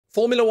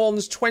Formula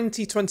One's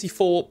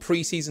 2024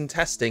 pre-season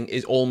testing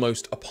is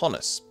almost upon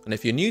us, and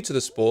if you're new to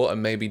the sport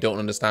and maybe don't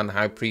understand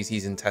how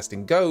pre-season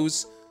testing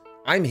goes,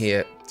 I'm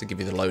here to give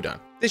you the lowdown.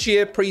 This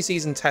year,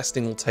 pre-season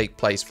testing will take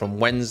place from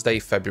Wednesday,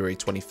 February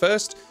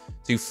 21st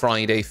to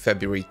Friday,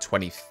 February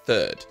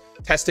 23rd.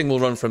 Testing will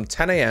run from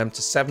 10 AM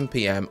to 7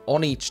 PM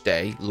on each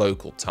day,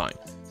 local time,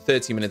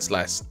 30 minutes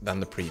less than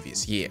the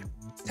previous year.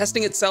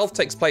 Testing itself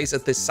takes place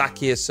at the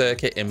Sakhir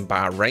circuit in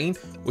Bahrain,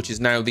 which is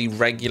now the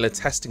regular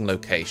testing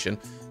location,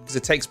 because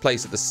it takes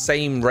place at the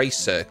same race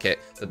circuit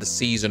that the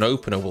season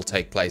opener will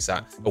take place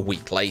at a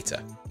week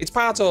later. It's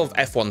part of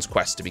F1's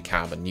quest to be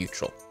carbon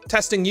neutral.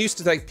 Testing used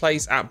to take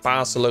place at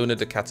Barcelona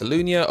de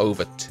Catalunya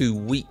over 2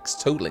 weeks,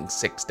 totaling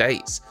 6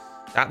 days.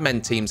 That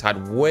meant teams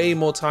had way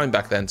more time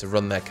back then to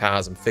run their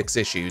cars and fix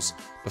issues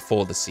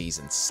before the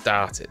season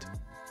started.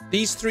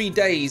 These 3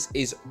 days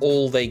is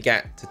all they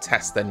get to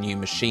test their new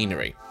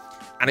machinery,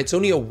 and it's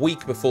only a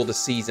week before the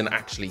season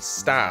actually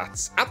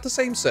starts at the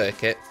same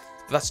circuit.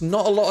 That's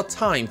not a lot of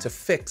time to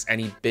fix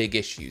any big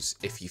issues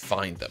if you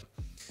find them.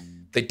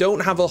 They don't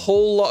have a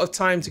whole lot of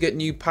time to get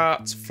new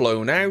parts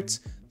flown out.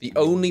 The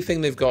only thing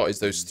they've got is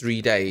those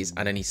 3 days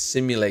and any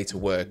simulator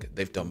work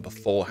they've done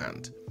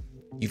beforehand.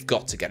 You've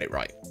got to get it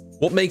right.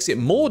 What makes it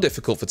more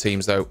difficult for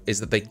teams though is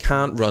that they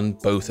can't run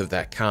both of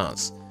their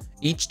cars.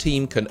 Each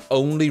team can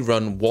only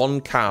run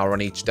one car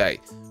on each day,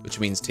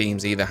 which means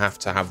teams either have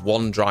to have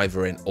one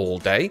driver in all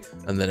day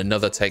and then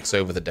another takes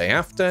over the day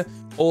after,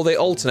 or they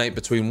alternate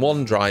between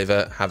one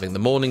driver having the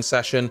morning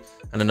session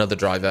and another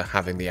driver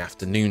having the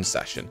afternoon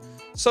session.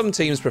 Some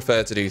teams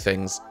prefer to do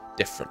things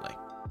differently.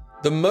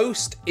 The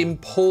most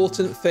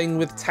important thing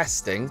with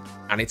testing,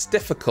 and it's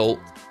difficult,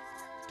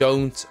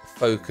 don't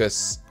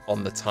focus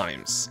on the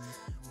times.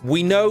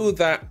 We know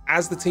that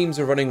as the teams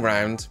are running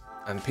around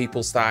and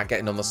people start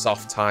getting on the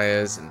soft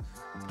tyres and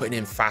putting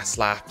in fast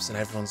laps and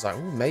everyone's like,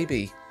 oh,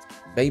 maybe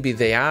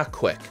they are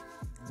quick.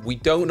 We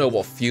don't know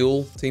what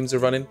fuel teams are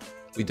running.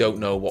 We don't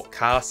know what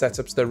car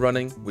setups they're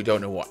running. We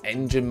don't know what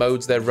engine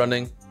modes they're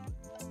running.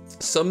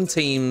 Some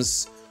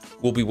teams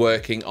will be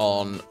working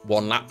on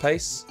one lap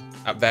pace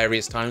at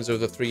various times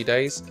over the 3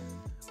 days.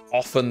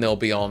 Often they'll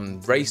be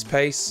on race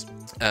pace.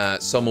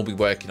 Some will be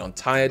working on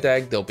tyre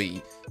deg. They'll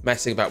be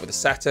messing about with the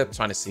setup,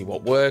 trying to see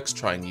what works,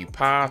 trying new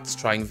parts,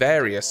 trying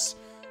various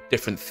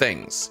different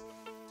things.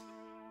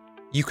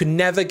 You can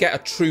never get a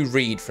true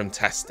read from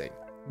testing.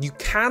 You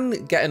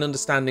can get an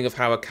understanding of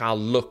how a car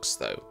looks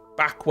though.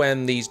 Back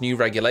when these new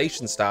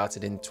regulations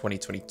started in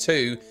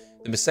 2022,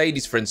 the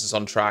Mercedes, for instance,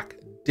 on track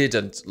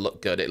didn't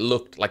look good. It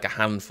looked like a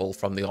handful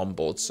from the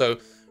onboard. So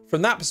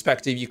from that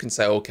perspective, you can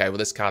say, okay, well,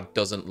 this car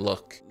doesn't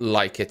look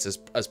like it's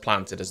as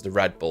planted as the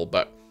Red Bull.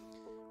 But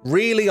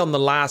really on the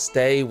last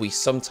day, we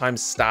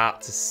sometimes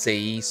start to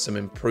see some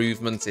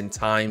improvements in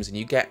times and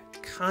you get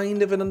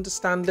kind of an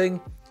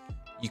understanding.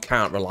 You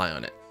can't rely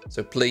on it.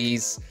 So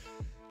please,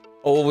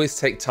 always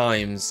take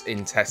times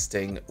in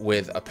testing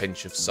with a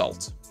pinch of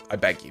salt. I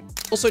beg you.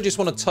 Also, just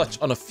want to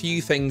touch on a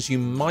few things you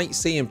might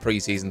see in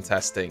pre-season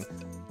testing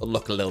that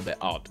look a little bit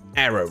odd.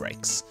 Aero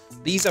Rakes.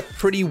 These are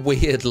pretty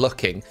weird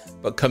looking,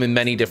 but come in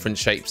many different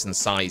shapes and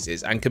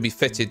sizes and can be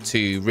fitted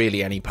to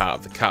really any part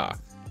of the car.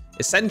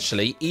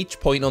 Essentially, each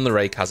point on the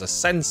rake has a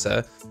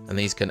sensor, and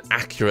these can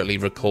accurately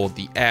record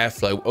the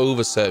airflow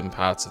over certain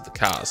parts of the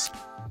cars.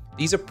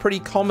 These are pretty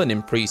common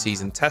in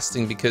pre-season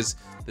testing because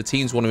the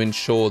teams want to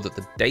ensure that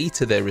the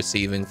data they're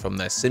receiving from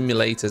their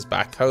simulators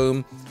back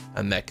home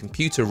and their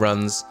computer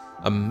runs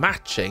are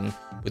matching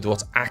with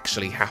what's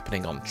actually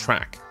happening on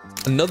track.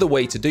 Another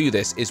way to do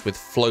this is with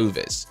Flow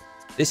Vis.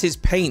 This is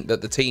paint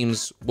that the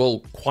teams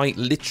will quite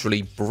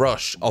literally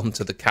brush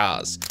onto the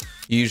cars,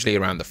 usually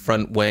around the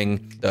front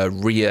wing, the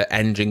rear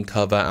engine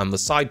cover and the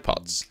side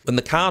pods. When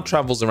the car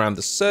travels around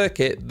the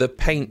circuit, the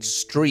paint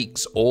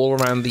streaks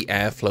all around the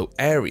airflow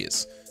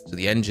areas. So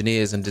the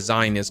engineers and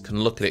designers can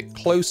look at it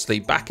closely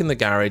back in the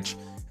garage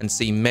and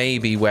see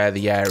maybe where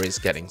the air is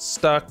getting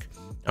stuck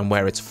and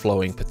where it's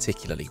flowing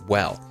particularly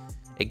well.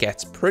 It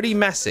gets pretty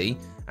messy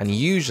and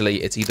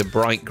usually it's either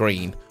bright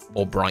green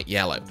or bright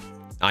yellow.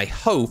 I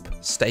hope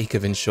Stake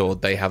have ensured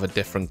they have a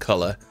different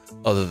color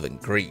other than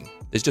green.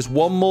 There's just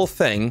one more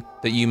thing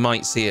that you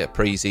might see at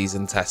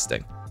pre-season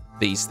testing.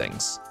 These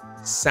things.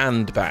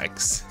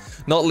 Sandbags.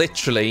 Not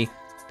literally.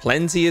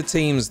 Plenty of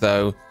teams,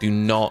 though, do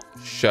not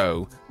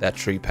show their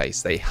true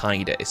pace. They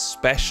hide it,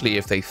 especially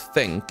if they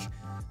think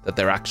that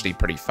they're actually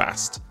pretty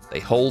fast. They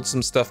hold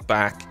some stuff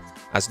back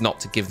as not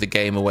to give the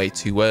game away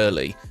too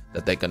early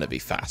that they're going to be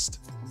fast.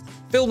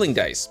 Filming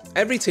days.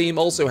 Every team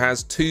also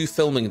has 2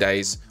 filming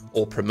days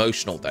or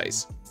promotional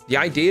days. The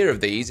idea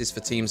of these is for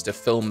teams to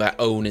film their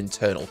own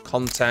internal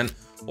content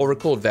or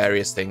record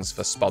various things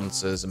for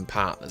sponsors and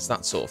partners,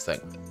 that sort of thing.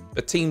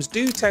 But teams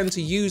do tend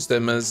to use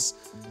them as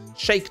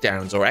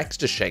shakedowns or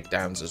extra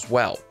shakedowns as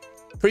well.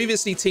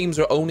 Previously, teams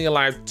were only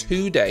allowed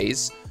 2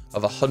 days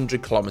of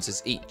 100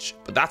 kilometers each,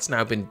 but that's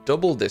now been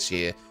doubled this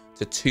year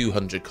to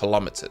 200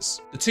 kilometers.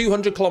 The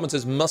 200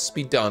 kilometers must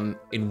be done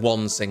in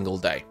one single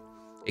day.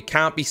 It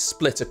can't be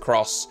split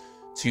across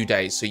 2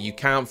 days. So you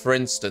can't, for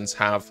instance,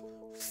 have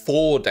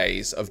 4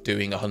 days of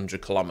doing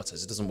 100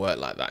 kilometers. It doesn't work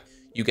like that.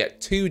 You get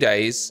 2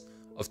 days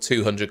of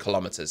 200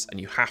 kilometers, and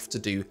you have to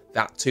do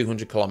that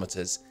 200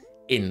 kilometers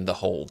in the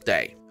whole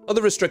day.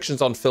 Other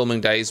restrictions on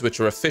filming days, which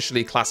are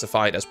officially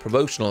classified as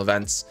promotional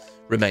events,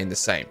 remain the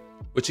same,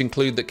 which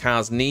include that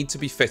cars need to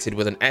be fitted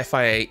with an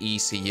FIA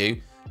ECU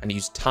and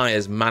use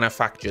tyres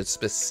manufactured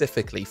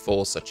specifically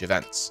for such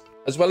events.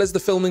 As well as the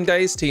filming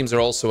days, teams are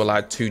also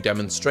allowed 2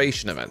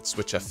 demonstration events,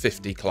 which are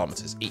 50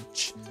 kilometers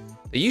each.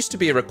 There used to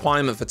be a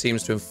requirement for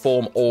teams to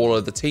inform all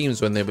of the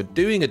teams when they were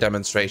doing a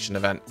demonstration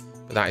event,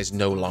 but that is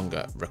no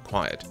longer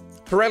required.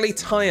 Pirelli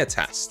tyre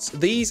tests.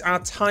 These are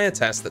tyre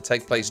tests that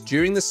take place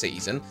during the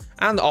season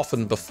and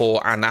often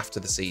before and after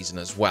the season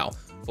as well,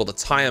 for the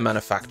tyre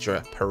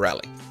manufacturer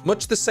Pirelli.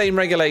 Much the same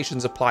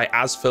regulations apply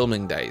as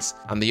filming days,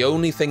 and the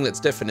only thing that's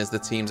different is the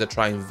teams are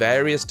trying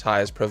various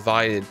tyres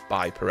provided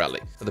by Pirelli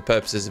for the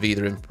purposes of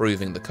either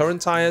improving the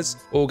current tyres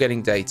or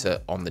getting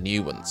data on the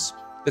new ones.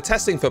 The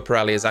testing for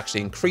Pirelli has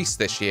actually increased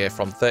this year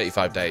from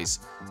 35 days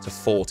to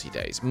 40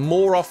 days.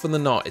 More often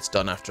than not, it's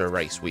done after a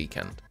race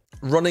weekend.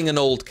 Running an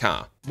old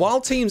car.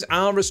 While teams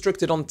are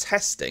restricted on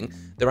testing,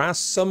 there are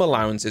some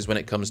allowances when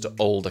it comes to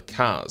older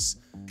cars.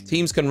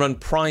 Teams can run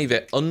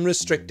private,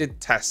 unrestricted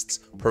tests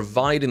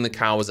providing the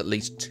car was at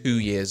least 2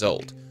 years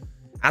old.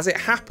 As it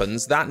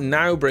happens, that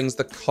now brings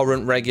the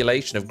current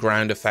regulation of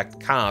ground effect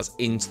cars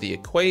into the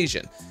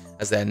equation,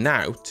 as they're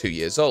now 2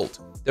 years old.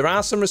 There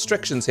are some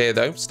restrictions here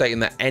though, stating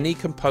that any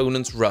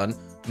components run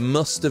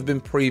must have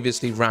been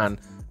previously ran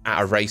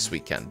at a race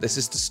weekend. This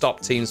is to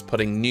stop teams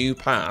putting new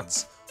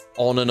parts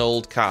on an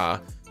old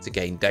car to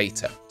gain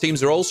data.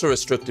 Teams are also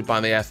restricted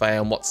by the FIA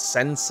on what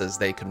sensors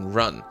they can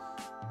run.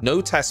 No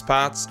test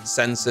parts,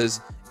 sensors,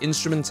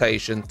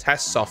 instrumentation,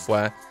 test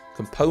software,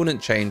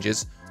 component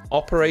changes,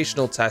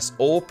 operational tests,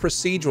 or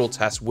procedural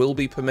tests will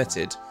be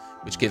permitted,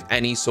 which give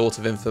any sort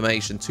of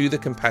information to the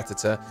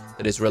competitor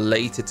that is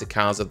related to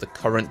cars of the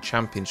current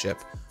championship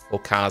or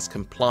cars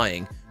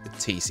complying with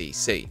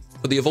TCC.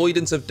 For the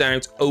avoidance of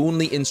doubt,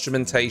 only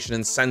instrumentation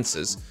and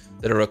sensors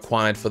that are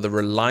required for the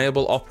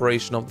reliable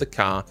operation of the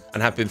car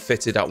and have been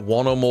fitted at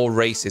one or more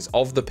races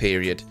of the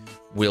period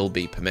will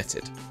be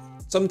permitted.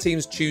 Some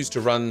teams choose to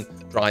run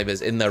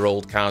drivers in their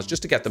old cars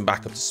just to get them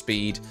back up to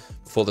speed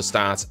before the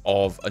start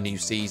of a new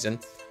season.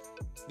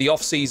 The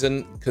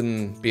off-season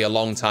can be a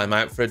long time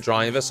out for a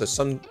driver, so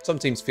some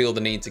teams feel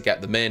the need to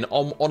get them in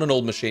on an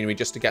old machinery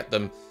just to get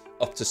them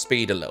up to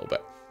speed a little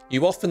bit.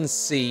 You often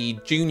see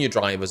junior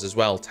drivers as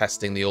well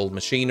testing the old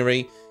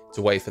machinery. It's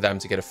a way for them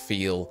to get a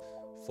feel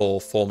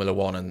for Formula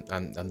One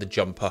and the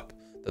jump up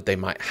that they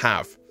might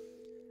have.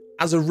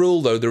 As a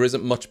rule though, there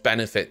isn't much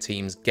benefit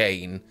teams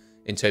gain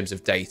in terms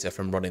of data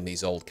from running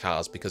these old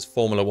cars because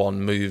Formula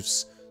One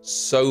moves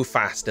so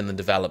fast in the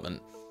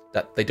development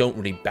that they don't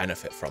really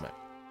benefit from it.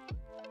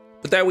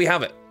 But there we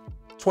have it.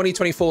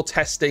 2024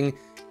 testing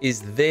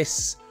is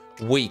this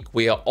week.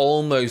 We are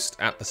almost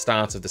at the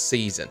start of the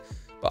season,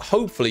 but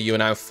hopefully you are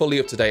now fully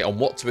up to date on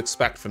what to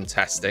expect from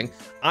testing.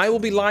 I will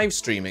be live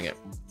streaming it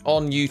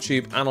on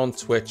YouTube and on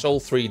Twitch all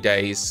 3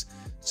 days,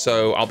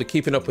 so I'll be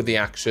keeping up with the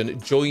action.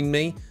 Join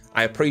me.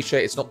 I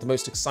appreciate it's not the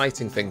most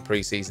exciting thing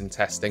pre-season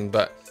testing,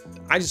 but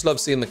I just love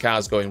seeing the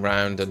cars going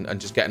round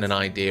and just getting an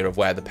idea of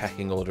where the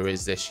pecking order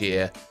is this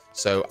year,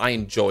 so I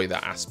enjoy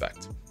that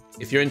aspect.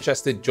 If you're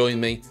interested, join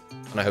me,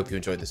 and I hope you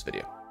enjoyed this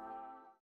video.